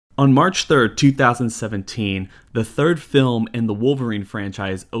On March 3rd, 2017, the third film in the Wolverine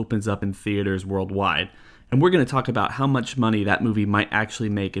franchise opens up in theaters worldwide. And we're going to talk about how much money that movie might actually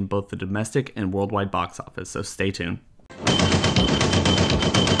make in both the domestic and worldwide box office, so stay tuned.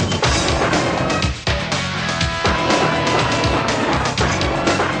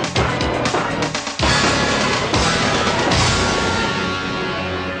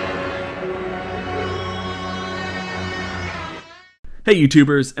 Hey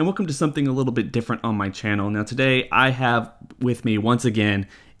YouTubers, and welcome to something a little bit different on my channel. Now today I have with me once again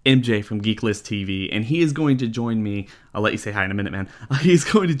MJ from Geeklist TV, and he is going to join me. I'll let you say hi in a minute, man. He's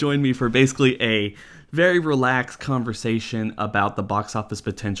going to join me for basically a very relaxed conversation about the box office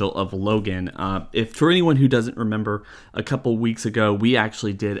potential of Logan. If for anyone who doesn't remember, a couple weeks ago we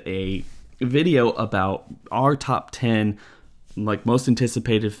actually did a video about our top 10 most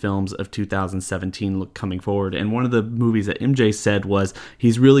anticipated films of 2017 coming forward, and one of the movies that MJ said was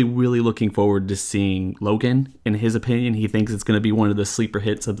he's really looking forward to seeing Logan. In his opinion, he thinks it's going to be one of the sleeper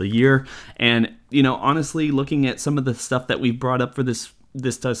hits of the year. And you know, honestly, looking at some of the stuff that we've brought up for this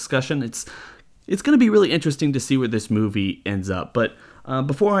discussion, it's going to be really interesting to see where this movie ends up. But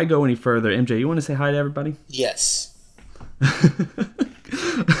before I go any further, MJ, you want to say hi to everybody? Yes.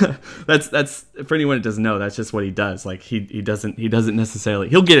 that's for anyone that doesn't know, that's just what he does. Like he doesn't necessarily,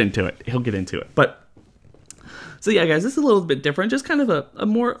 he'll get into it, but so yeah guys, this is a little bit different, just kind of a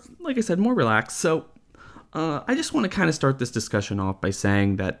more, like I said, more relaxed. So I just want to kind of start this discussion off by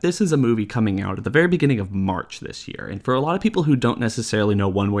saying that this is a movie coming out at the very beginning of March this year, and for a lot of people who don't necessarily know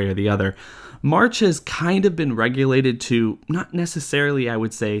one way or the other, March has kind of been regulated to not necessarily, I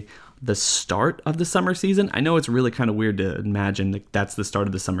would say, the start of the summer season. I know it's really kind of weird to imagine that that's the start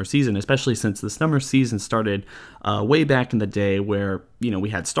of the summer season, especially since the summer season started way back in the day where, you know, we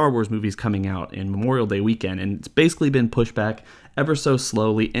had Star Wars movies coming out in Memorial Day weekend, and it's basically been pushed back ever so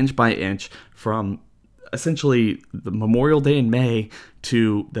slowly, inch by inch, from essentially the Memorial Day in May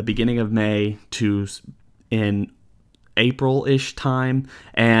to the beginning of May to in April-ish time,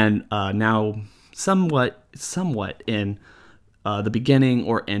 and now somewhat in the beginning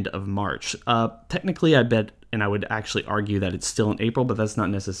or end of March. Technically, I bet, and I would actually argue that it's still in April, but that's not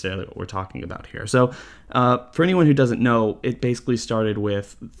necessarily what we're talking about here. So for anyone who doesn't know, it basically started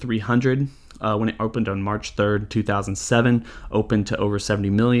with 300 when it opened on March 3rd, 2007, opened to over 70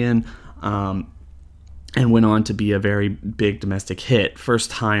 million, and went on to be a very big domestic hit.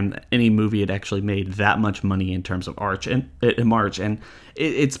 First time that any movie had actually made that much money in terms of March, and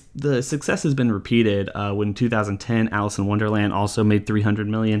it's the success has been repeated. When in 2010, Alice in Wonderland also made 300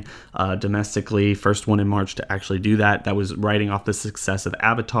 million domestically, first one in March to actually do that. That was riding off the success of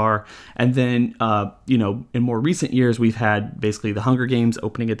Avatar. And then you know, in more recent years, we've had basically The Hunger Games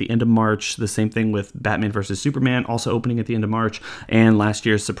opening at the end of March. The same thing with Batman vs Superman also opening at the end of March, and last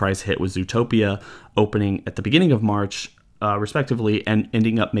year's surprise hit was Zootopia opening at the beginning of March, respectively, and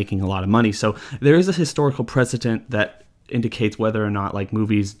ending up making a lot of money. So there is a historical precedent that indicates whether or not like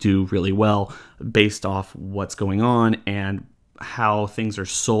movies do really well based off what's going on and how things are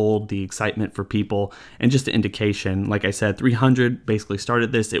sold, the excitement for people, and just an indication. Like I said, 300 basically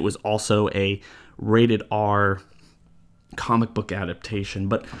started this. It was also a rated R comic book adaptation,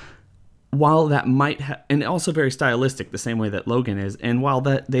 but while that might and also very stylistic, the same way that Logan is, and while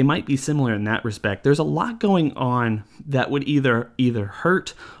that they might be similar in that respect, there's a lot going on that would either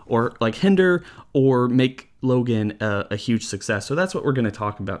hurt or like hinder or make Logan a huge success. So that's what we're going to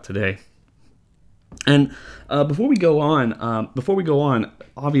talk about today. And before we go on,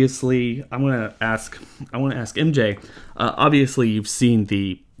 obviously I want to ask MJ. Obviously, you've seen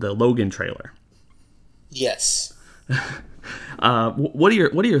the Logan trailer. Yes. What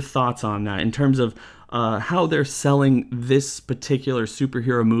are your thoughts on that in terms of how they're selling this particular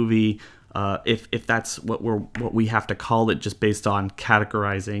superhero movie? If that's what we have to call it, just based on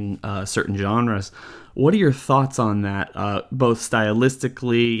categorizing certain genres. What are your thoughts on that, both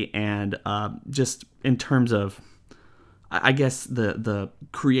stylistically and just in terms of, I guess, the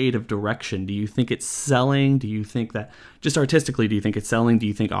creative direction? Do you think it's selling? Do you think that, just artistically, do you think it's selling? Do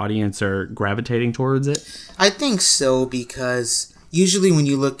you think audience are gravitating towards it? I think so, because usually when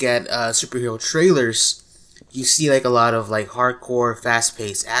you look at superhero trailers, you see like a lot of like hardcore,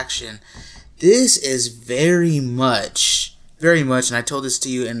 fast-paced action. This is very much, and I told this to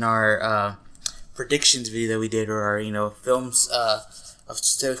you in our predictions video that we did, or our, you know, films of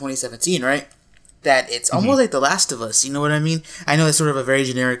 2017, right? That it's almost like The Last of Us, you know what I mean? I know it's sort of a very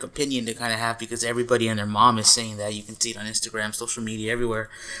generic opinion to kind of have because everybody and their mom is saying that. You can see it on Instagram, social media, everywhere.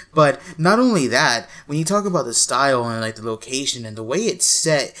 But not only that, when you talk about the style and like the location and the way it's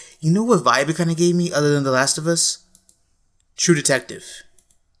set, you know what vibe it kind of gave me other than The Last of Us? True Detective.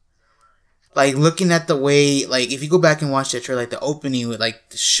 like looking at the way, like if you go back and watch that trailer, like the opening with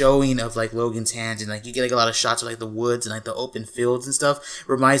like the showing of like Logan's hands, and like you get like a lot of shots of like the woods and like the open fields and stuff,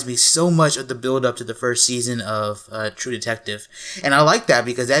 reminds me so much of the build up to the first season of True Detective. And I like that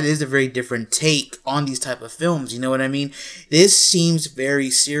because that is a very different take on these type of films, you know what I mean? This seems very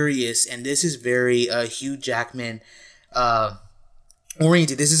serious, and this is very Hugh Jackman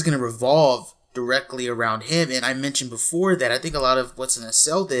oriented. This is going to revolve directly around him. And I mentioned before that I think a lot of what's going to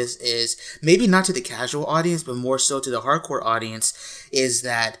sell this is maybe not to the casual audience, but more so to the hardcore audience, is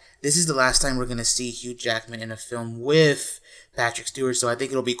that this is the last time we're going to see Hugh Jackman in a film with Patrick Stewart. So I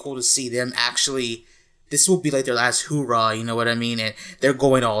think it'll be cool to see them actually, this will be like their last hoorah, you know what I mean? And they're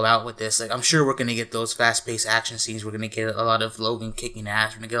going all out with this. Like, I'm sure we're going to get those fast-paced action scenes. We're going to get a lot of Logan kicking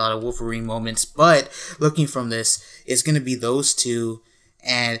ass. We're going to get a lot of Wolverine moments. But looking from this, it's going to be those two,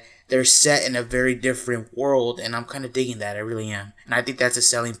 and they're set in a very different world, and I'm kind of digging that. I really am. And I think that's a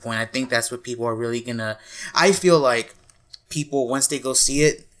selling point. I think that's what people are really gonna... I feel like people, once they go see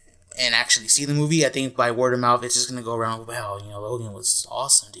it and actually see the movie, I think by word of mouth, it's just gonna go around, wow, you know, Logan was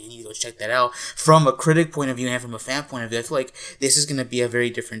awesome, dude. You need to go check that out. From a critic point of view and from a fan point of view, I feel like this is gonna be a very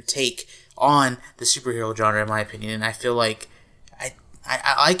different take on the superhero genre, in my opinion. And I feel like I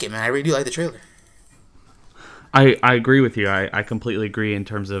like it, man. I really do like the trailer. I agree with you. I completely agree in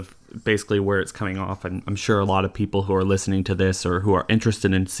terms of basically where it's coming off. And I'm sure a lot of people who are listening to this or who are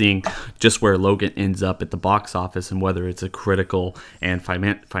interested in seeing just where Logan ends up at the box office and whether it's a critical and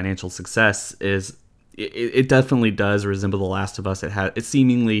financial success is it definitely does resemble The Last of Us. It's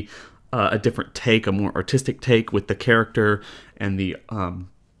seemingly a different take, a more artistic take with the character and the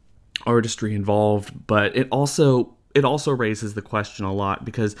artistry involved, but it also raises the question a lot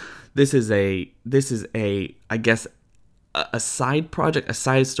because this is a I guess a side project, a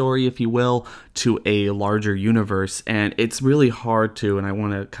side story, if you will, to a larger universe, and it's really hard to, and I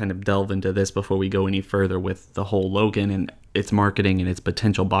want to kind of delve into this before we go any further with the whole Logan and its marketing and its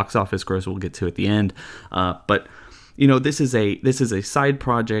potential box office gross we'll get to at the end, but you know, this is a side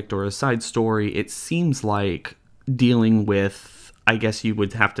project or a side story. It seems like dealing with, I guess you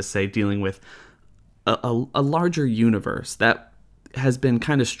would have to say, dealing with a larger universe that has been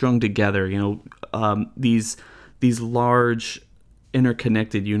kind of strung together. You know, these large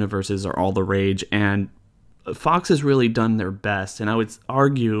interconnected universes are all the rage, and Fox has really done their best. And I would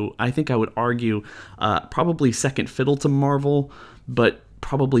argue, probably second fiddle to Marvel, but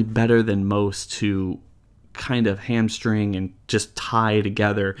probably better than most to kind of hamstring and just tie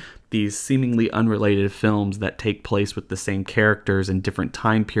together these seemingly unrelated films that take place with the same characters in different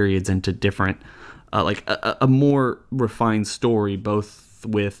time periods into different like a more refined story, both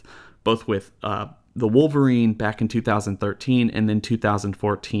with the Wolverine back in 2013 and then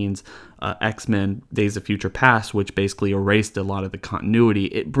 2014's X-Men Days of Future Past, which basically erased a lot of the continuity.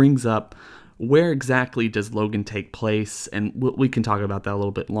 It brings up where exactly does Logan take place, and we can talk about that a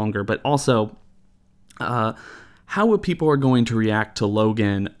little bit longer, but also how people are going to react to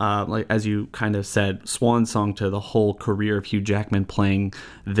Logan, like as you kind of said, swan song to the whole career of Hugh Jackman playing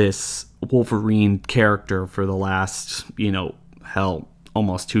this Wolverine character for the last,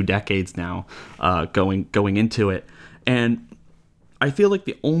 almost 2 decades now, going into it. And I feel like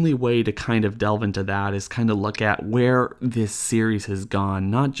the only way to kind of delve into that is kind of look at where this series has gone,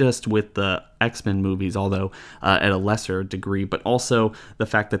 not just with the X-Men movies, although at a lesser degree, but also the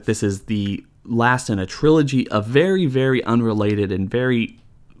fact that this is the last in a trilogy of very, very unrelated and very,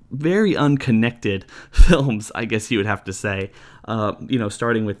 very unconnected films, I guess you would have to say.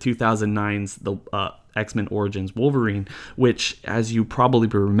 Starting with 2009's the X-Men Origins Wolverine, which, as you probably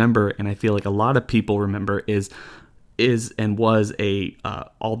remember, and I feel like a lot of people remember, is and was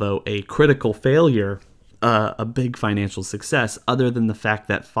although a critical failure, a big financial success, other than the fact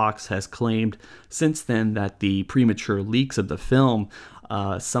that Fox has claimed since then that the premature leaks of the film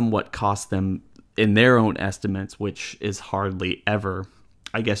somewhat cost them, in their own estimates, which is hardly ever,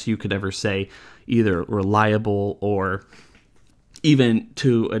 I guess you could ever say, either reliable or even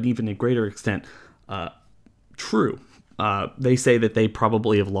to an even a greater extent true. They say that they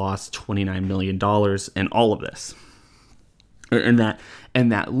probably have lost $29 million in all of this. And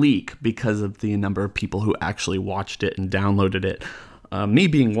that leak, because of the number of people who actually watched it and downloaded it, me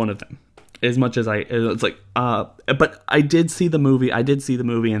being one of them. As much as but I did see the movie. I did see the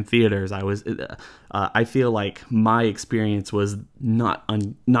movie in theaters. I feel like my experience was not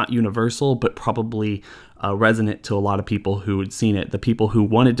universal, but probably resonant to a lot of people who had seen it. The people who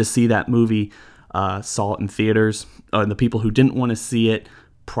wanted to see that movie saw it in theaters. The people who didn't want to see it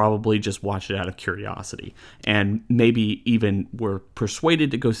probably just watched it out of curiosity, and maybe even were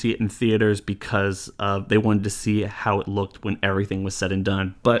persuaded to go see it in theaters because they wanted to see how it looked when everything was said and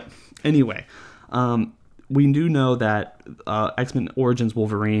done. But anyway, we do know that X-Men Origins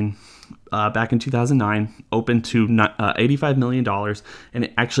Wolverine back in 2009 opened to $85 million, and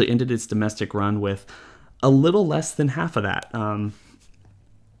it actually ended its domestic run with a little less than half of that.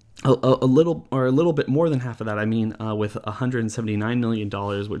 A little bit more than half of that, with $179 million,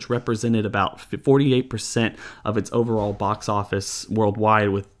 which represented about 48% of its overall box office worldwide,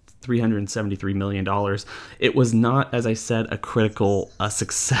 with $373 million. It was not, as I said, a critical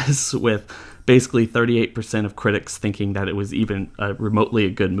success, with basically 38% of critics thinking that it was even remotely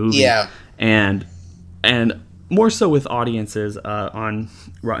a good movie. Yeah. And more so with audiences on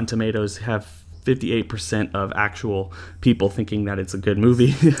Rotten Tomatoes have 58% of actual people thinking that it's a good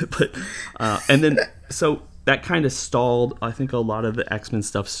movie. But and then so that kind of stalled. I think a lot of the X-Men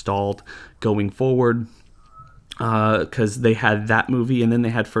stuff stalled going forward because they had that movie, and then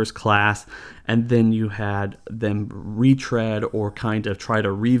they had First Class, and then you had them retread or kind of try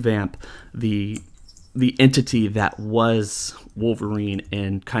to revamp the entity that was Wolverine,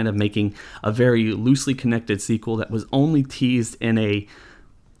 and kind of making a very loosely connected sequel that was only teased in a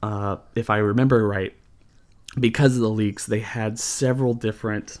if I remember right, because of the leaks, they had several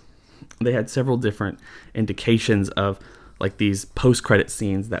different indications of like these post-credit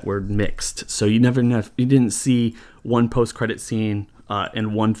scenes that were mixed. So you didn't see one post-credit scene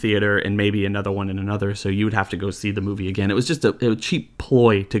in one theater and maybe another one in another. So you would have to go see the movie again. It was just a cheap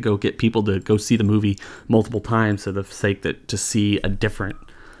ploy to go get people to go see the movie multiple times for the sake to see a different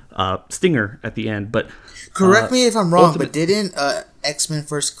stinger at the end. But correct me if I'm wrong, but didn't X-Men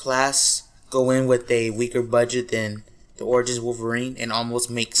First Class go in with a weaker budget than the Origins Wolverine and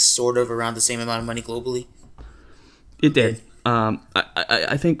almost make sort of around the same amount of money globally? It did.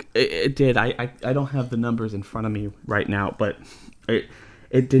 I think it did. I don't have the numbers in front of me right now, but it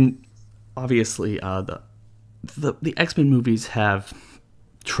didn't. Obviously, the X-Men movies have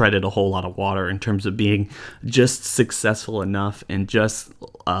treaded a whole lot of water in terms of being just successful enough and just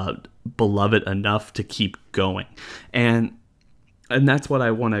beloved enough to keep going, and that's what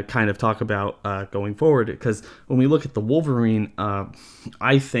I want to kind of talk about going forward. Because when we look at the Wolverine,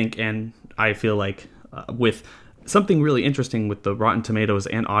 I think, and I feel like with something really interesting with the Rotten Tomatoes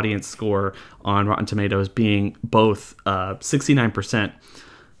and audience score on Rotten Tomatoes being both 69%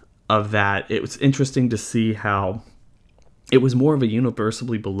 of that, it was interesting to see how it was more of a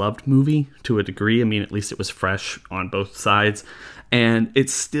universally beloved movie to a degree. I mean, at least it was fresh on both sides, and it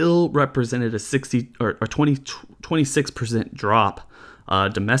still represented a 26% drop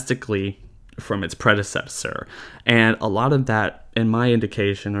domestically from its predecessor. And a lot of that, in my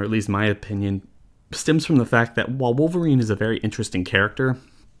indication, or at least my opinion, stems from the fact that while Wolverine is a very interesting character,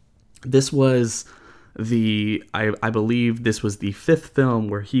 this was I believe this was the fifth film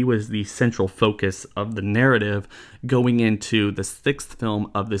where he was the central focus of the narrative, going into the sixth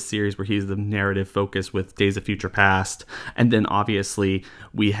film of this series where he's the narrative focus with Days of Future Past. And then obviously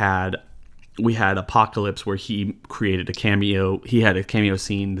we had Apocalypse, where he created a cameo. He had a cameo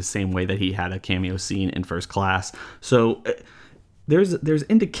scene the same way that he had a cameo scene in First Class. So there's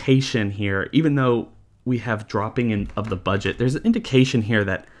indication here, even though we have dropping of the budget, there's an indication here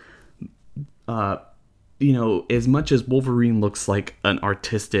that as much as Wolverine looks like an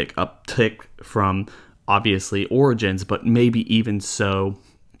artistic uptick from obviously Origins, but maybe even so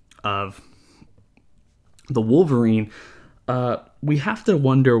of the Wolverine, we have to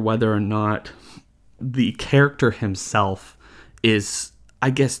wonder whether or not the character himself is, I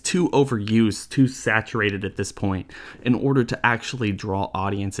guess, too overused, too saturated at this point in order to actually draw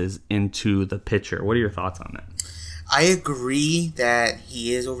audiences into the picture. What are your thoughts on that? I agree that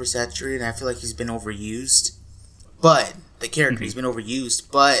he is oversaturated, and I feel like he's been overused. But the character, he's been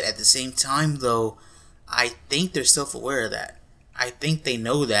overused. But at the same time, though, I think they're self-aware of that. I think they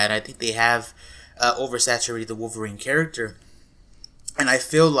know that. I think they have oversaturated the Wolverine character. And I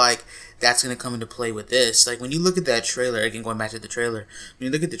feel like that's going to come into play with this. Like, when you look at that trailer, again, going back to the trailer, when you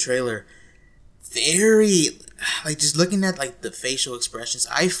look at the trailer, just looking at, like, the facial expressions,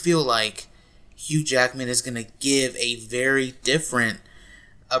 I feel like Hugh Jackman is going to give a very different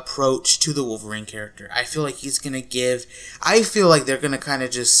approach to the Wolverine character. I feel like they're going to kind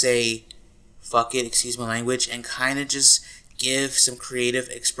of just say, fuck it, excuse my language, and kind of just give some creative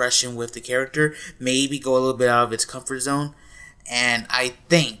expression with the character, maybe go a little bit out of its comfort zone. And I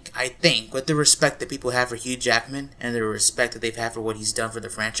think, with the respect that people have for Hugh Jackman and the respect that they've had for what he's done for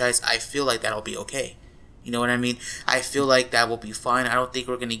the franchise, I feel like that'll be okay. You know what I mean? I feel like that will be fine. I don't think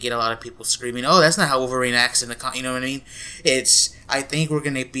we're going to get a lot of people screaming, "Oh, that's not how Wolverine acts in the you know what I mean? I think we're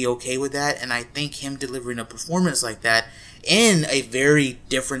going to be okay with that, and I think him delivering a performance like that in a very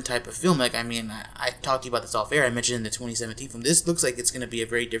different type of film, like, I mean, I talked to you about this off air, I mentioned in the 2017 film, this looks like it's going to be a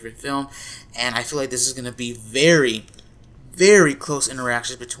very different film, and I feel like this is going to be very, very close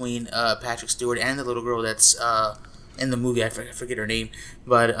interactions between Patrick Stewart and the little girl that's in the movie. I forget her name,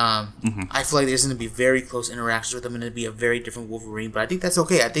 but I feel like there's going to be very close interactions with them, and it'll be a very different Wolverine. But I think that's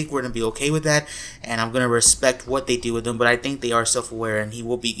okay. I think we're going to be okay with that, and I'm going to respect what they do with them. But I think they are self-aware, and he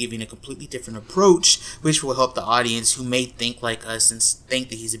will be giving a completely different approach, which will help the audience who may think like us and think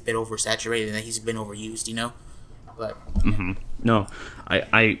that he's a bit oversaturated and that he's been overused. You know, but no,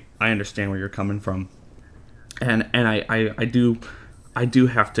 I understand where you're coming from, and I do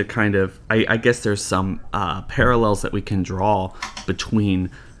have to kind of, I guess there's some parallels that we can draw between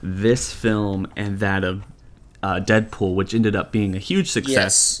this film and that of Deadpool, which ended up being a huge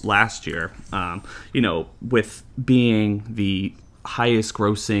success last year. You know, with being the highest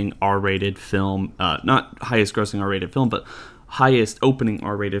grossing R-rated film, not highest grossing R-rated film, but highest opening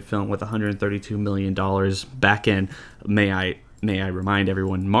R-rated film with $132 million back in, may I remind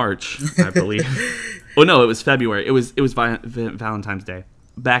everyone, March, I believe. Oh no, it was February. It was Valentine's Day.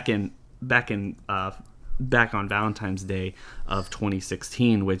 Back on Valentine's Day of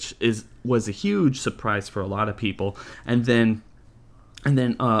 2016, which was a huge surprise for a lot of people, and then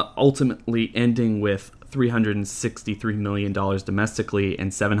ultimately ending with $363 million domestically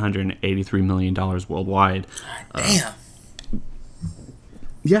and $783 million worldwide. Damn.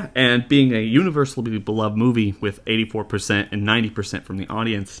 Yeah, and being a universally beloved movie with 84% and 90% from the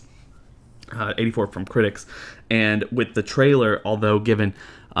audience. 84 from critics, and with the trailer, although given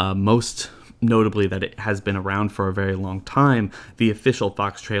most notably that it has been around for a very long time, the official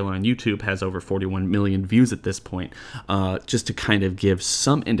Fox trailer on YouTube has over 41 million views at this point, just to kind of give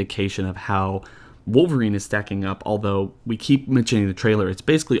some indication of how Wolverine is stacking up. Although we keep mentioning the trailer, it's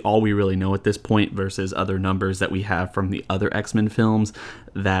basically all we really know at this point versus other numbers that we have from the other X-Men films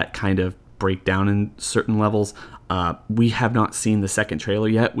that kind of break down in certain levels. We have not seen the second trailer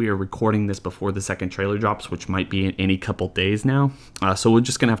yet. We are recording this before the second trailer drops, which might be in any couple days now. So we're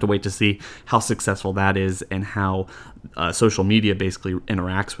just going to have to wait to see how successful that is and how social media basically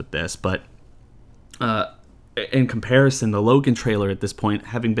interacts with this. But in comparison, the Logan trailer at this point,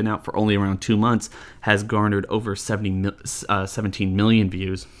 having been out for only around 2 months, has garnered over 17 million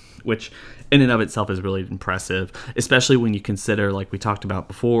views, which in and of itself is really impressive, especially when you consider, like we talked about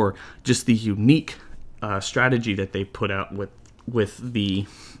before, just the unique strategy that they put out with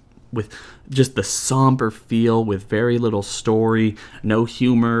just the somber feel, with very little story, no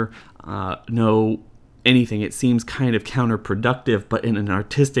humor, no anything. It seems kind of counterproductive, but in an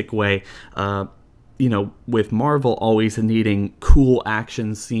artistic way. You know, with Marvel always needing cool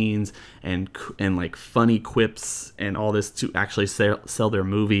action scenes and like funny quips and all this to actually sell their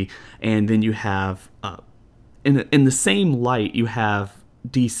movie, and then you have in the same light, you have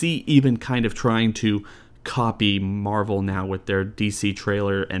DC even kind of trying to copy Marvel now with their DC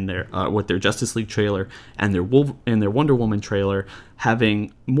trailer and their with their Justice League trailer and their Wonder Woman trailer,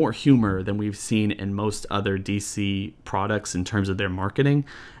 having more humor than we've seen in most other DC products in terms of their marketing.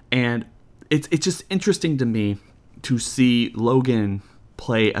 And it's just interesting to me to see Logan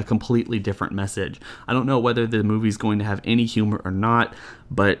play a completely different message. I don't know whether the movie's going to have any humor or not,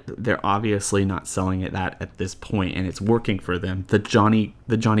 but they're obviously not selling it that at this point, and it's working for them. The Johnny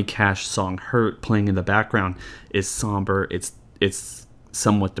Cash song "Hurt" playing in the background is somber. It's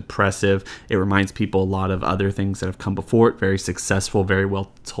somewhat depressive. It reminds people a lot of other things that have come before it. Very successful, very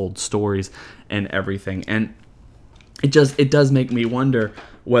well told stories and everything. And it does make me wonder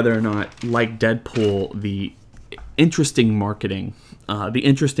whether or not, like Deadpool, the interesting marketing, the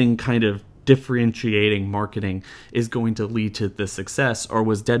interesting kind of differentiating marketing is going to lead to the success, or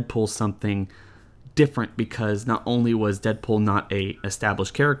was Deadpool something different because not only was Deadpool not a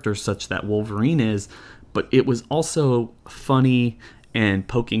established character such that Wolverine is, but it was also funny and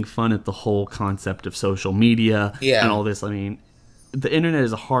poking fun at the whole concept of social media and all this. I mean, the internet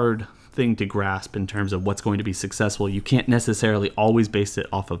is a hard thing to grasp in terms of what's going to be successful. You can't necessarily always base it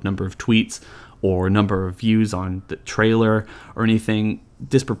off of number of tweets or number of views on the trailer or anything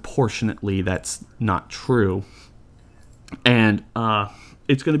disproportionately that's not true. And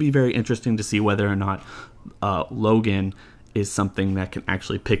it's going to be very interesting to see whether or not Logan is something that can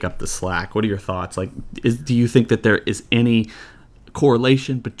actually pick up the slack. What are your thoughts? Like, do you think that there is any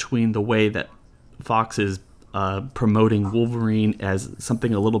correlation between the way that Fox is promoting Wolverine as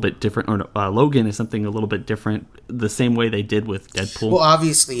something a little bit different, or Logan as something a little bit different, the same way they did with Deadpool? Well,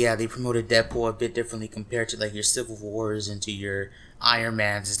 obviously, yeah, they promoted Deadpool a bit differently compared to like your Civil Wars and to your Iron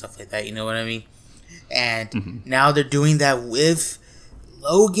Mans and stuff like that. You know what I mean? And now they're doing that with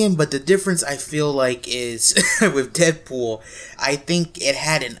Logan, but the difference I feel like is with Deadpool, I think it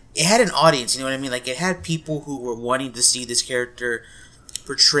had an audience. You know what I mean? Like it had people who were wanting to see this character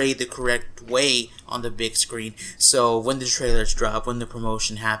portrayed the correct way on the big screen. So when the trailers dropped, when the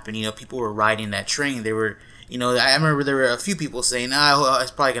promotion happened, you know, people were riding that train. They were, you know, I remember there were a few people saying, well,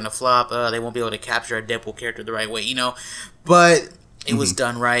 it's probably going to flop. They won't be able to capture a Deadpool character the right way, you know. But it was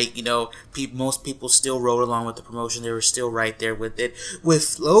done right, you know. Most people still rode along with the promotion. They were still right there with it.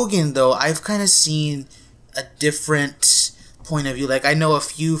 With Logan, though, I've kind of seen a different point of view. Like, I know a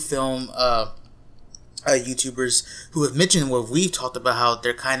few film YouTubers who have mentioned what we've talked about, how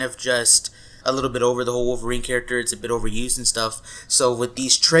they're kind of just a little bit over the whole Wolverine character. It's a bit overused and stuff. So with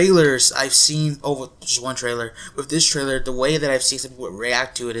these trailers, I've seen just one trailer. With this trailer, the way that I've seen some people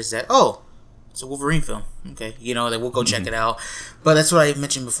react to it is that, oh, it's a Wolverine film. Okay, you know, that we'll go check it out. But that's what I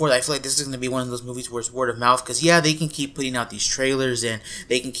mentioned before. That I feel like this is going to be one of those movies where it's word of mouth. Because, yeah, they can keep putting out these trailers and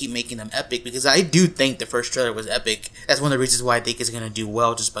they can keep making them epic. Because I do think the first trailer was epic. That's one of the reasons why I think it's going to do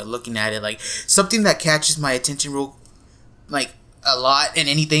well just by looking at it. Like, something that catches my attention a lot in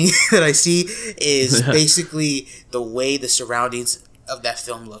anything that I see is basically the way the surroundings of that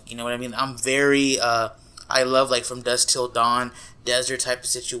film look. You know what I mean? I'm very... I love, like, From Dusk Till Dawn, desert type of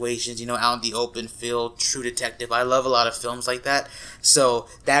situations, you know, out in the open field, True Detective. I love a lot of films like that. So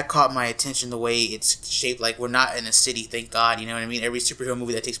that caught my attention, the way it's shaped. Like, we're not in a city, thank God, you know what I mean? Every superhero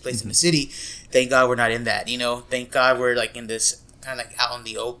movie that takes place in the city, thank God we're not in that, you know? Thank God we're, like, in this kind of, like, out in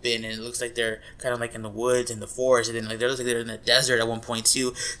the open, and it looks like they're kind of, like, in the woods and the forest, and then, like, they look like they're in the desert at one point,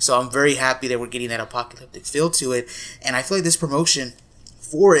 too. So I'm very happy that we're getting that apocalyptic feel to it, and I feel like this promotion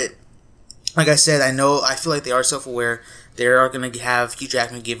for it, like I said, I feel like they are self-aware. They are going to have Hugh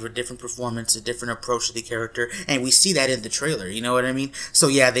Jackman give a different performance, a different approach to the character, and we see that in the trailer, you know what I mean? So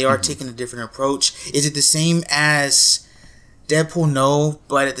yeah, they are taking a different approach. Is it the same as Deadpool? No,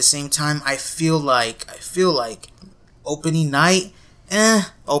 but at the same time, I feel like opening night,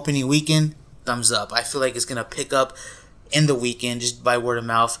 opening weekend, thumbs up. I feel like it's going to pick up in the weekend just by word of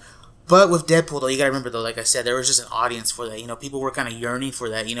mouth. But with Deadpool, though, you gotta remember, though, like I said, there was just an audience for that. You know, people were kind of yearning for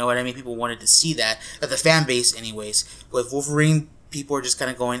that. You know what I mean? People wanted to see that. The fan base, anyways. With Wolverine, people are just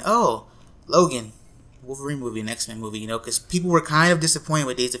kind of going, oh, Logan, Wolverine movie, an X-Men movie, you know, because people were kind of disappointed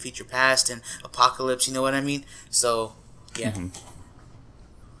with Days of Future Past and Apocalypse, you know what I mean? So, yeah.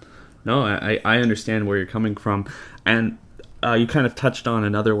 No, I understand where you're coming from. And you kind of touched on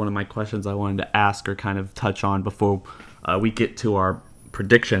another one of my questions I wanted to ask or kind of touch on before we get to our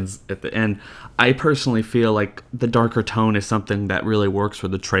predictions at the end. I personally feel like the darker tone is something that really works for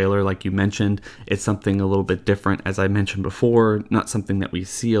the trailer. Like you mentioned, it's something a little bit different, as I mentioned before, not something that we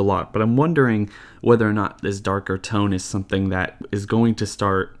see a lot. But I'm wondering whether or not this darker tone is something that is going to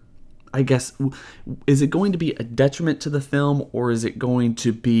start, I guess, is it going to be a detriment to the film, or is it going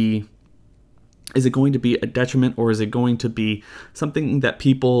to be a detriment, or is it going to be something that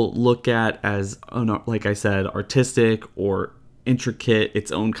people look at as, like I said, artistic or intricate,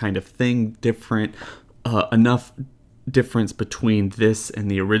 its own kind of thing, different, enough difference between this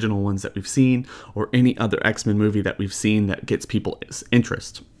and the original ones that we've seen, or any other X-Men movie that we've seen that gets people's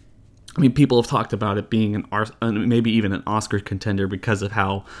interest? I mean, people have talked about it being maybe even an Oscar contender because of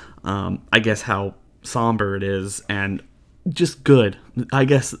how, I guess, how somber it is and just good. I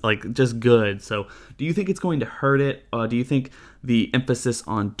guess, like, just good. So, do you think it's going to hurt it? Do you think the emphasis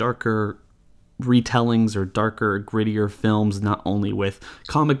on darker retellings or darker, grittier films, not only with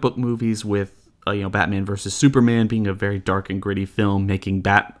comic book movies, with Batman versus Superman being a very dark and gritty film, making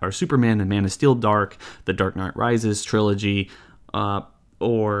Superman and Man of Steel dark, the Dark Knight Rises trilogy,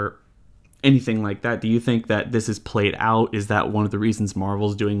 or anything like that? Do you think that this is played out? Is that one of the reasons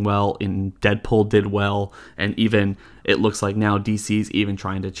Marvel's doing well and Deadpool did well, and even it looks like now DC's even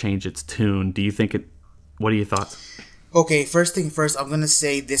trying to change its tune? Do you think it? What are your thoughts? Okay, first thing first, I'm going to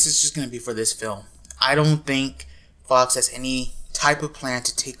say this is just going to be for this film. I don't think Fox has any type of plan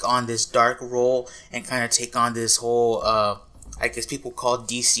to take on this dark role and kind of take on this whole, I guess people called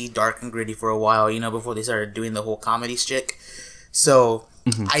DC dark and gritty for a while, you know, before they started doing the whole comedy shtick. So,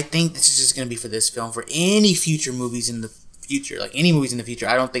 I think this is just going to be for this film. For any future movies in the future, like any movies in the future,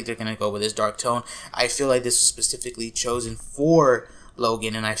 I don't think they're going to go with this dark tone. I feel like this was specifically chosen for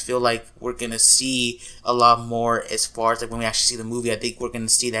Logan, and I feel like we're gonna see a lot more as far as like when we actually see the movie. I think we're gonna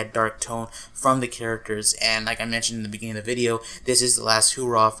see that dark tone from the characters, and like I mentioned in the beginning of the video, this is the last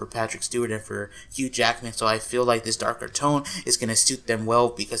hurrah for Patrick Stewart and for Hugh Jackman, so I feel like this darker tone is gonna suit them well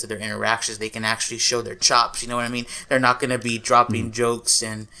because of their interactions. They can actually show their chops, you know what I mean? They're not gonna be dropping jokes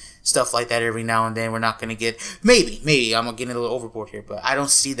and stuff like that every now and then. We're not going to get, maybe, I'm getting a little overboard here, but I don't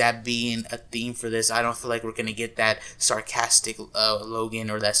see that being a theme for this. I don't feel like we're going to get that sarcastic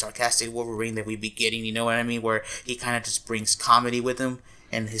Logan or that sarcastic Wolverine that we'd be getting, you know what I mean, where he kind of just brings comedy with him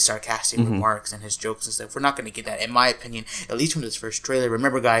and his sarcastic remarks and his jokes and stuff. We're not going to get that, in my opinion, at least from this first trailer.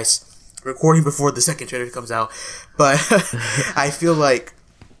 Remember, guys, recording before the second trailer comes out, but I feel like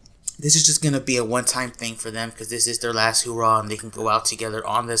this is just going to be a one-time thing for them because this is their last hurrah and they can go out together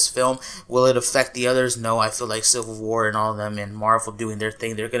on this film. Will it affect the others? No, I feel like Civil War and all of them and Marvel doing their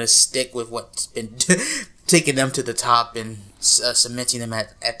thing. They're going to stick with what's been taking them to the top and cementing them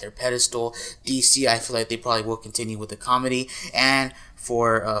at their pedestal. DC, I feel like they probably will continue with the comedy. And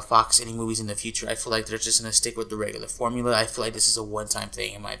for Fox, any movies in the future, I feel like they're just going to stick with the regular formula. I feel like this is a one-time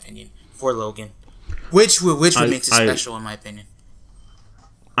thing, in my opinion, for Logan. Which makes it special, in my opinion.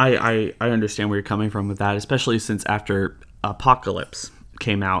 I understand where you're coming from with that, especially since after Apocalypse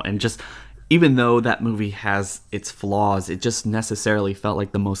came out, and just even though that movie has its flaws, it just necessarily felt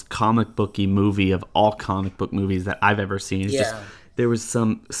like the most comic booky movie of all comic book movies that I've ever seen. It's just, there was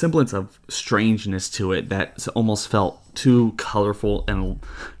some semblance of strangeness to it that almost felt too colorful and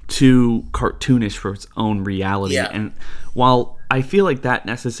too cartoonish for its own reality. And while I feel like that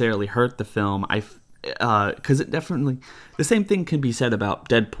necessarily hurt the film, because it definitely, the same thing can be said about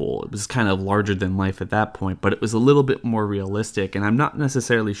Deadpool. It was kind of larger than life at that point, but it was a little bit more realistic, and I'm not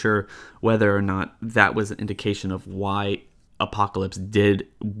necessarily sure whether or not that was an indication of why Apocalypse did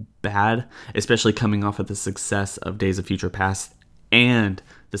bad, especially coming off of the success of Days of Future Past and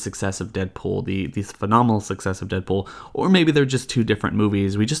the success of Deadpool, the phenomenal success of Deadpool, or maybe they're just two different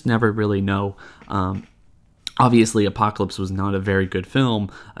movies. We just never really know. Obviously, Apocalypse was not a very good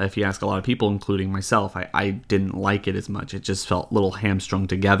film. If you ask a lot of people, including myself, I didn't like it as much. It just felt a little hamstrung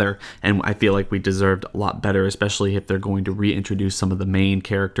together, and I feel like we deserved a lot better, especially if they're going to reintroduce some of the main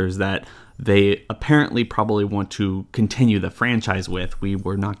characters that they apparently probably want to continue the franchise with. We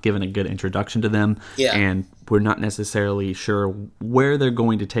were not given a good introduction to them, and we're not necessarily sure where they're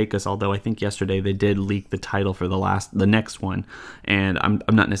going to take us, although I think yesterday they did leak the title for the next one, and I'm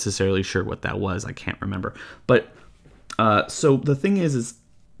not necessarily sure what that was. I can't remember. But so the thing is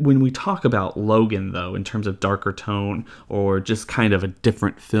when we talk about Logan, though, in terms of darker tone or just kind of a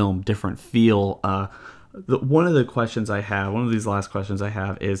different film, different feel, one of these last questions I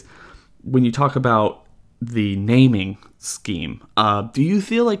have is, when you talk about the naming scheme, do you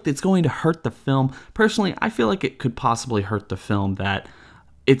feel like it's going to hurt the film? Personally, I feel like it could possibly hurt the film that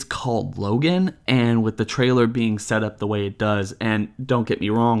it's called Logan, and with the trailer being set up the way it does, and don't get me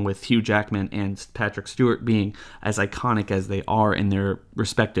wrong, with Hugh Jackman and Patrick Stewart being as iconic as they are in their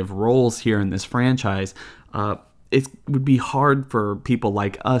respective roles here in this franchise, it would be hard for people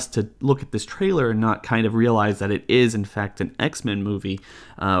like us to look at this trailer and not kind of realize that it is, in fact, an X-Men movie.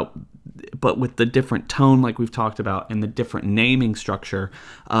 But with the different tone, like we've talked about, and the different naming structure,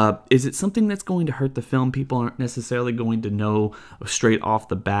 is it something that's going to hurt the film? People aren't necessarily going to know straight off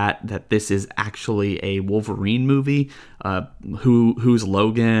the bat that this is actually a Wolverine movie. Who's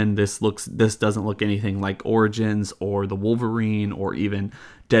Logan? This doesn't look anything like Origins or the Wolverine or even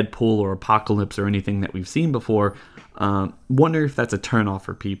Deadpool or Apocalypse or anything that we've seen before. Wonder if that's a turnoff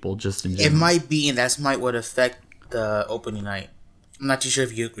for people just in general. It might be, and that might would affect the opening night. I'm not too sure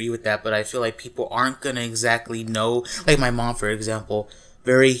if you agree with that, but I feel like people aren't going to exactly know. Like my mom, for example,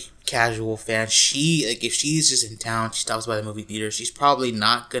 very casual fan. If she's just in town, she stops by the movie theater, she's probably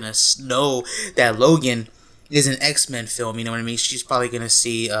not going to know that Logan is an X-Men film, you know what I mean? She's probably going to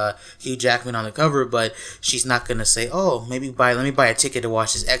see Hugh Jackman on the cover, but she's not going to say, oh, let me buy a ticket to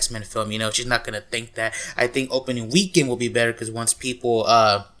watch this X-Men film, you know? She's not going to think that. I think opening weekend will be better because once people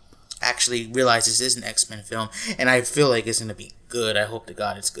actually realize this is an X-Men film, and I feel like it's going to be good. I hope to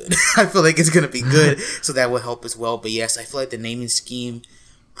God it's good. I feel like it's going to be good, so that will help as well. But yes, I feel like the naming scheme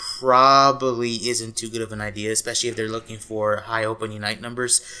probably isn't too good of an idea, especially if they're looking for high opening night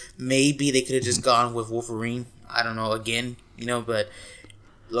numbers. Maybe they could have just gone with Wolverine. I don't know, again, you know, but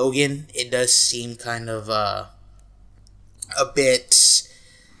Logan, it does seem kind of a bit,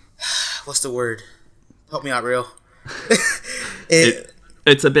 what's the word? Help me out, real.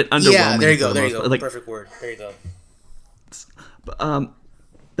 It's a bit underwhelming. Yeah, there you go. Like, perfect word. There you go.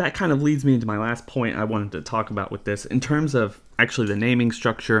 That kind of leads me into my last point I wanted to talk about with this. In terms of actually the naming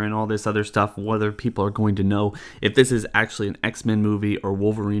structure and all this other stuff, whether people are going to know if this is actually an X-Men movie or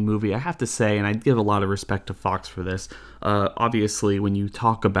Wolverine movie. I have to say, and I give a lot of respect to Fox for this, obviously when you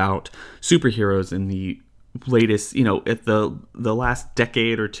talk about superheroes in the latest, at the last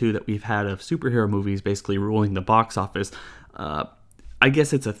decade or two that we've had of superhero movies basically ruling the box office, I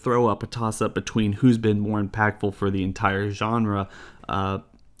guess it's a throw-up, a toss-up between who's been more impactful for the entire genre,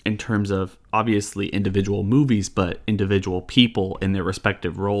 in terms of obviously individual movies, but individual people in their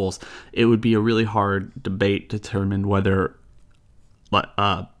respective roles. It would be a really hard debate to determine whether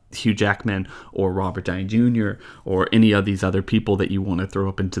Hugh Jackman or Robert Downey Jr. or any of these other people that you want to throw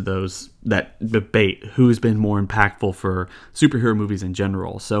up into that debate, who's been more impactful for superhero movies in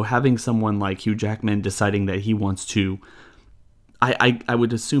general. So having someone like Hugh Jackman deciding that he wants to, I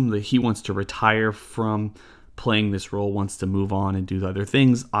would assume that he wants to retire from playing this role, wants to move on and do other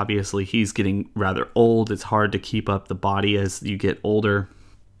things. Obviously, he's getting rather old. It's hard to keep up the body as you get older,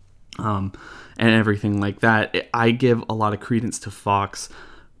 and everything like that. I give a lot of credence to Fox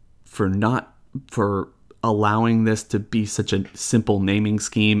for allowing this to be such a simple naming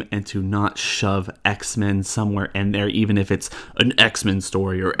scheme and to not shove X-Men somewhere in there, even if it's an X-Men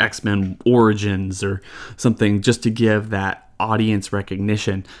story or X-Men Origins or something, just to give that audience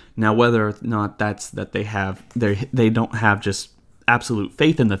recognition. Now, whether or not that's that they don't have just absolute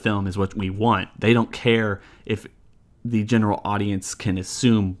faith in the film is what we want. They don't care if the general audience can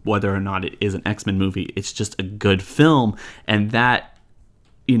assume whether or not it is an X-Men movie. It's just a good film, and that,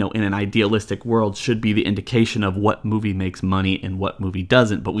 in an idealistic world, should be the indication of what movie makes money and what movie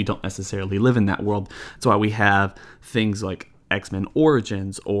doesn't, but we don't necessarily live in that world. That's why we have things like X-Men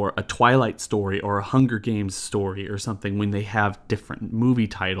Origins or a Twilight story or a Hunger Games story or something when they have different movie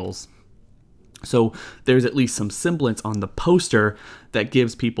titles. So there's at least some semblance on the poster that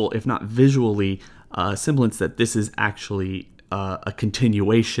gives people, if not visually, semblance that this is actually a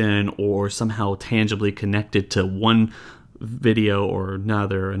continuation or somehow tangibly connected to one video or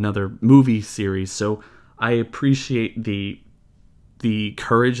another movie series. So I appreciate the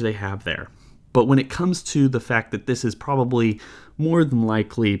courage they have there. But when it comes to the fact that this is probably more than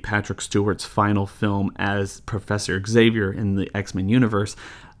likely Patrick Stewart's final film as Professor Xavier in the X-Men universe,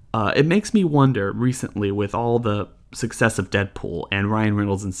 it makes me wonder recently, with all the success of Deadpool and Ryan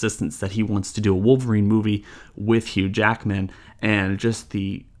Reynolds' insistence that he wants to do a Wolverine movie with Hugh Jackman, and just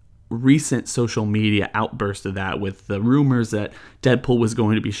the recent social media outburst of that, with the rumors that Deadpool was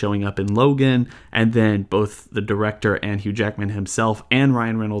going to be showing up in Logan, and then both the director and Hugh Jackman himself and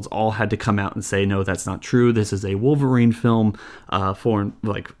Ryan Reynolds all had to come out and say, no, that's not true. This is a Wolverine film,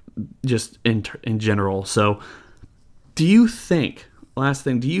 just in general. So do you think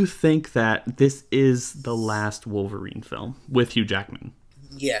that this is the last Wolverine film with Hugh Jackman?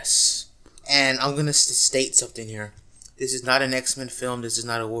 Yes. And I'm going to state something here. This is not an X-Men film. This is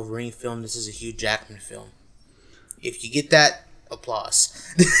not a Wolverine film. This is a Hugh Jackman film. If you get that,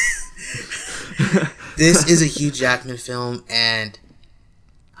 applause. This is a Hugh Jackman film, and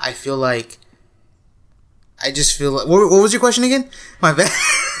I feel like... What was your question again? My bad.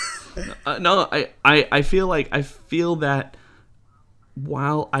 I feel that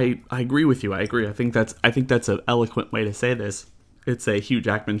while I agree with you, I agree. I think that's an eloquent way to say this. It's a Hugh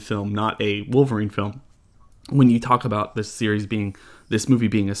Jackman film, not a Wolverine film. When you talk about this movie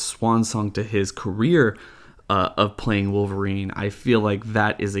being a swan song to his career of playing Wolverine, I feel like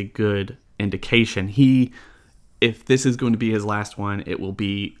that is a good indication. If this is going to be his last one, it will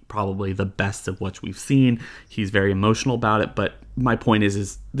be probably the best of what we've seen. He's very emotional about it, but my point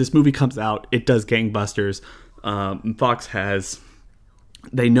is this movie comes out, it does gangbusters. Fox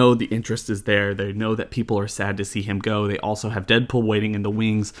they know the interest is there. They know that people are sad to see him go. They also have Deadpool waiting in the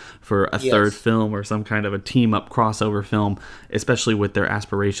wings for a third film or some kind of a team-up crossover film, especially with their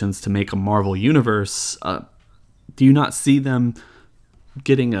aspirations to make a Marvel universe. Do you not see them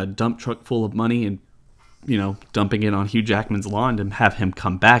getting a dump truck full of money and, dumping it on Hugh Jackman's lawn and have him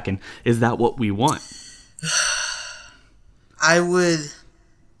come back? And is that what we want? I would,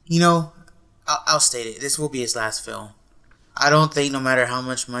 I'll state it. This will be his last film. I don't think, no matter how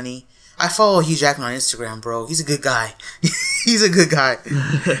much money... I follow Hugh Jackman on Instagram, bro. He's a good guy. He's a good guy.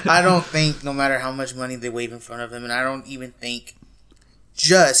 I don't think, no matter how much money they wave in front of him, and I don't even think,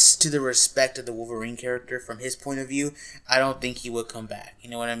 just to the respect of the Wolverine character from his point of view, I don't think he would come back. You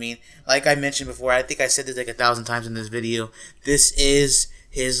know what I mean? Like I mentioned before, I think I said this like 1,000 times in this video, this is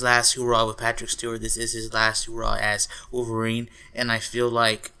his last hurrah with Patrick Stewart. This is his last hurrah as Wolverine, and I feel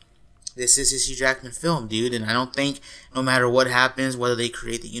like This is his Hugh Jackman film, dude, and I don't think no matter what happens, whether they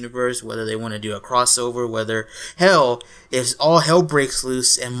create the universe, whether they want to do a crossover, whether, hell, if all hell breaks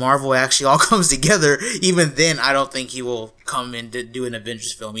loose and Marvel actually all comes together, even then I don't think he will come in to do an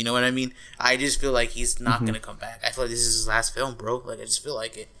Avengers film, you know what I mean? I just feel like he's not going to come back. I feel like this is his last film, bro. Like, I just feel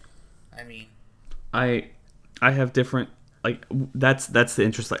like it. I mean... I have different... Like, that's the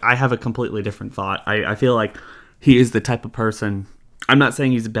interest. Like, I have a completely different thought. I feel like he is the type of person... I'm not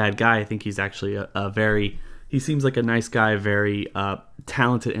saying he's a bad guy. I think he's actually a very... He seems like a nice guy, very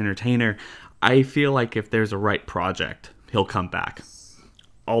talented entertainer. I feel like if there's a right project, he'll come back.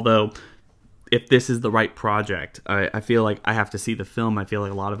 Although, if this is the right project, I feel like I have to see the film. I feel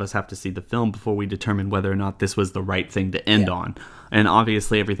like a lot of us have to see the film before we determine whether or not this was the right thing to end on. And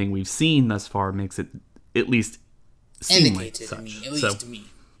obviously, everything we've seen thus far makes it at least seem like such. At least to me.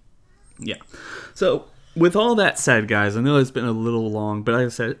 Yeah. So... With all that said, guys, I know it's been a little long, but like I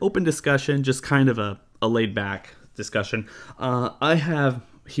said, open discussion, just kind of a laid-back discussion. I have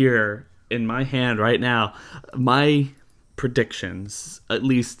here in my hand right now my predictions, at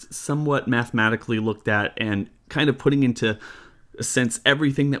least somewhat mathematically looked at and kind of putting into a sense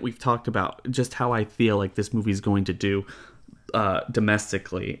everything that we've talked about, just how I feel like this movie is going to do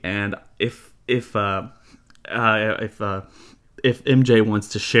domestically. And if MJ wants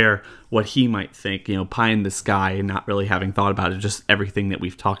to share what he might think, you know, pie in the sky and not really having thought about it, just everything that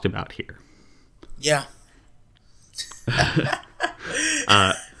we've talked about here. Yeah.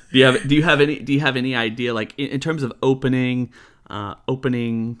 Do you have any idea, like in terms of opening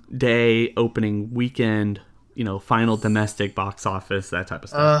day, opening weekend, you know, final domestic box office, that type of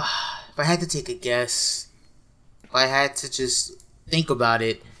stuff? If I had to take a guess, if I had to just think about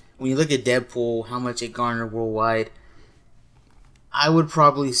it, when you look at Deadpool, how much it garnered worldwide, I would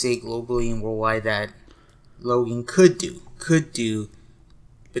probably say globally and worldwide that Logan could do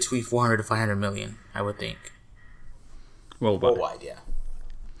between 400 to 500 million, I would think. Worldwide, yeah.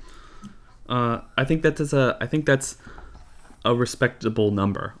 I think that's a respectable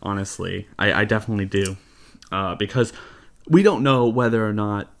number, honestly. I definitely do. Because we don't know whether or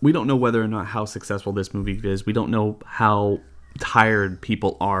not how successful this movie is. We don't know how tired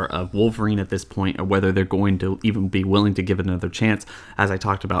people are of Wolverine at this point, or whether they're going to even be willing to give it another chance. As I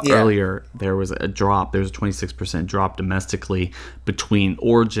talked about earlier, there was a 26% drop domestically between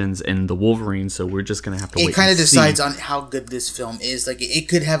Origins and the Wolverine, so we're just going to have to wait. It kind of decides on how good this film is. Like, it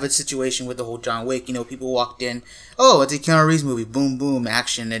could have a situation with the whole John Wick, you know, people walked in, oh, it's a Keanu Reeves movie, boom, boom,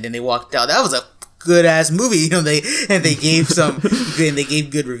 action, and then they walked out. That was a good ass movie, you know, they gave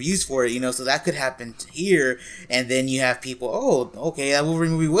good reviews for it, you know, so that could happen here. And then you have people, oh, okay, that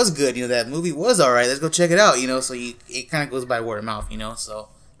Wolverine movie was good, you know, that movie was alright, let's go check it out, you know, so it kind of goes by word of mouth, you know, so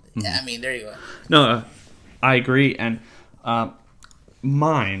yeah, I mean, there you go. No, I agree. And and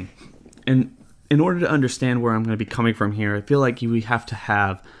in order to understand where I'm going to be coming from here, I feel like we have to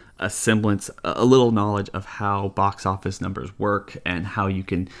have a semblance, a little knowledge of how box office numbers work and how you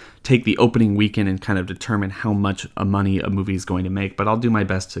can take the opening weekend and kind of determine how much money a movie is going to make. But I'll do my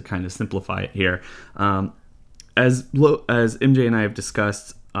best to kind of simplify it here. As MJ and I have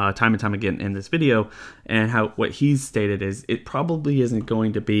discussed time and time again in this video, and what he's stated is it probably isn't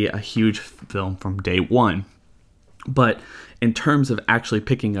going to be a huge film from day one. But in terms of actually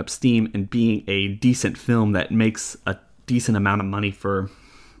picking up steam and being a decent film that makes a decent amount of money for,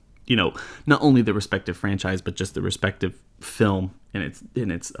 you know, not only the respective franchise, but just the respective film in its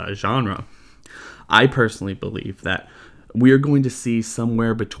genre. I personally believe that we are going to see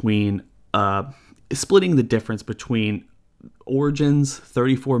somewhere between splitting the difference between Origins'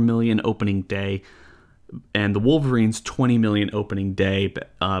 34 million opening day and the Wolverine's 20 million opening day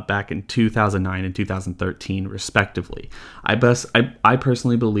back in 2009 and 2013, respectively. I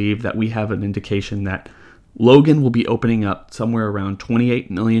personally believe that we have an indication that Logan will be opening up somewhere around $28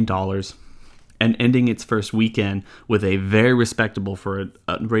 million and ending its first weekend with a very respectable, for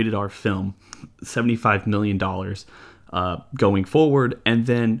a rated R film, $75 million going forward. And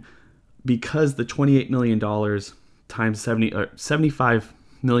then because the $28 million times $75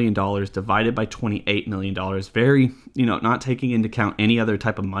 million divided by $28 million, very, you know, not taking into account any other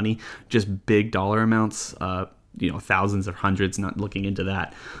type of money, just big dollar amounts, you know, thousands or hundreds, not looking into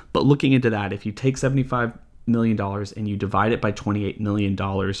that. But looking into that, if you take $75 million and you divide it by $28 million,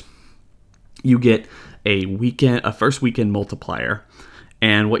 you get a first weekend multiplier.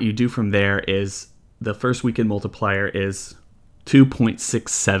 And what you do from there is the first weekend multiplier is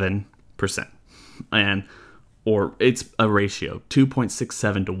 2.67%. Or it's a ratio,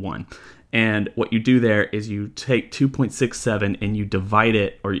 2.67 to 1. And what you do there is you take 2.67 and you divide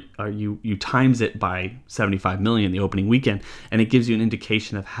it, or you times it by 75 million the opening weekend, and it gives you an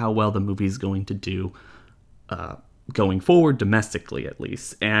indication of how well the movie is going to do going forward, domestically at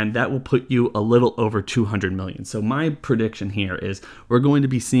least. And that will put you a little over 200 million. So my prediction here is we're going to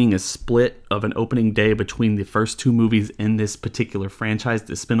be seeing a split of an opening day between the first two movies in this particular franchise,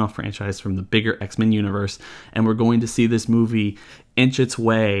 the spin-off franchise from the bigger X-Men universe, and we're going to see this movie inch its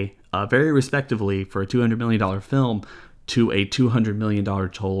way very respectively for a $200 million film to a $200 million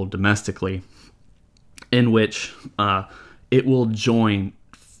total domestically, in which it will join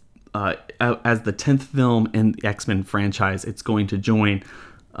as the 10th film in the X-Men franchise. It's going to join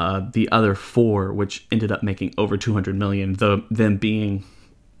the other four, which ended up making over 200 million. Them being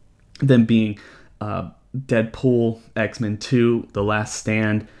Deadpool, X-Men 2, The Last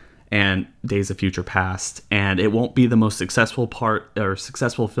Stand, and Days of Future Past. And it won't be the most successful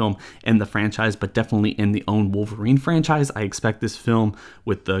film in the franchise, but definitely in the own Wolverine franchise. I expect this film,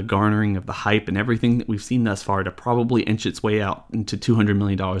 with the garnering of the hype and everything that we've seen thus far, to probably inch its way out into $200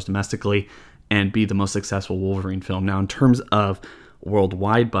 million domestically and be the most successful Wolverine film. Now, in terms of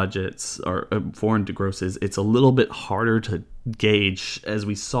worldwide budgets or foreign grosses, it's a little bit harder to gauge. As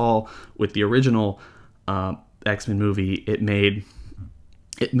we saw with the original X-Men movie, it made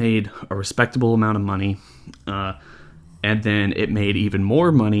a respectable amount of money, and then it made even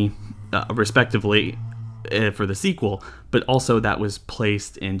more money, respectively, for the sequel. But also that was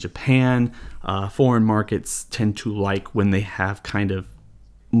placed in Japan. Foreign markets tend to like when they have kind of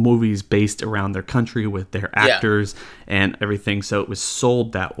movies based around their country with their actors and everything. So it was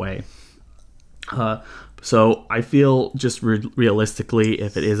sold that way. So I feel just realistically,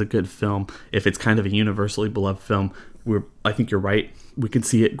 if it is a good film, if it's kind of a universally beloved film, I think you're right. We could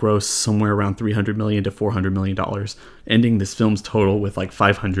see it gross somewhere around $300 million to $400 million, ending this film's total with like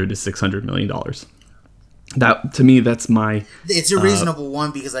 $500 to $600 million. That, to me, that's my... It's a reasonable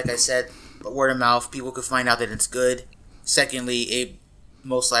one because, like I said, word of mouth, people could find out that it's good. Secondly, it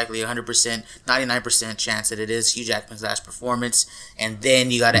most likely 100%, 99% chance that it is Hugh Jackman's last performance. And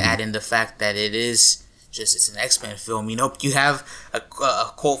then you got to add in the fact that it's an X-Men film. You know, you have a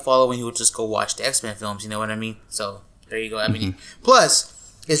cult following who will just go watch the X-Men films. You know what I mean? So there you go. I mean, plus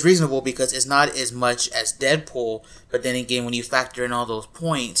it's reasonable because it's not as much as Deadpool. But then again, when you factor in all those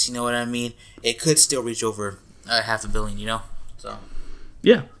points, you know what I mean? It could still reach over $500 million. You know, so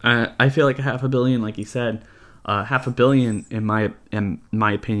yeah, I feel like $500 million, like you said, $500 million in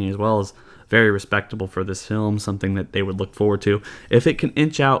my opinion as well, is very respectable for this film, something that they would look forward to. If it can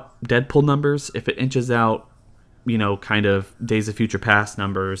inch out Deadpool numbers, if it inches out, you know, kind of Days of Future Past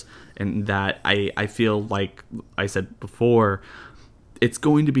numbers, and that I feel like I said before, it's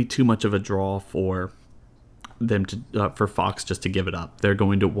going to be too much of a draw for them to for Fox just to give it up. They're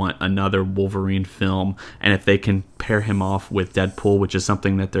going to want another Wolverine film, and if they can pair him off with Deadpool, which is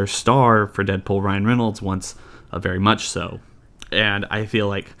something that their star for Deadpool, Ryan Reynolds, wants very much so, and I feel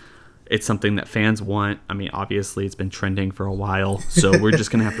like it's something that fans want. I mean, obviously, it's been trending for a while, so we're just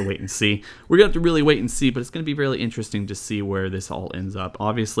going to have to wait and see. We're going to have to really wait and see, but it's going to be really interesting to see where this all ends up.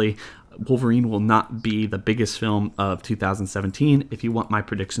 Obviously, Wolverine will not be the biggest film of 2017. If you want my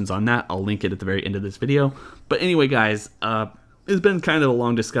predictions on that, I'll link it at the very end of this video. But anyway, guys, it's been kind of a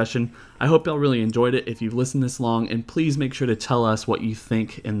long discussion. I hope y'all really enjoyed it if you've listened this long, and please make sure to tell us what you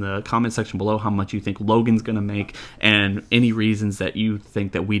think in the comment section below, how much you think Logan's gonna make, and any reasons that you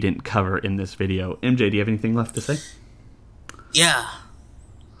think that we didn't cover in this video. MJ, do you have anything left to say? Yeah.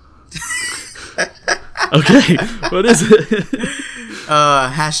 Okay, what is it?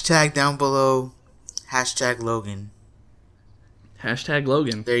 Hashtag down below, hashtag Logan. Hashtag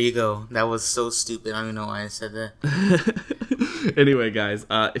Logan. There you go. That was so stupid. I don't even know why I said that. Anyway, guys,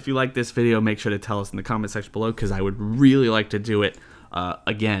 if you like this video, make sure to tell us in the comment section below, because I would really like to do it.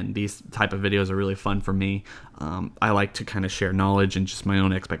 Again, these type of videos are really fun for me. I like to kind of share knowledge and just my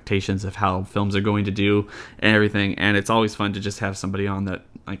own expectations of how films are going to do and everything. And it's always fun to just have somebody on that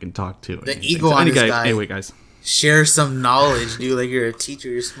I can talk to. The ego on this guy. Anyway, guys. Share some knowledge, dude. Like, you're a teacher.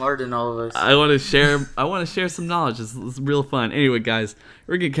 You're smarter than all of us. I want to share some knowledge. It's real fun. Anyway, guys,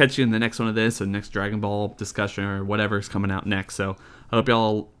 we're gonna catch you in the next one of this, or next Dragon Ball discussion, or whatever's coming out next. So I hope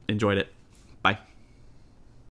y'all enjoyed it.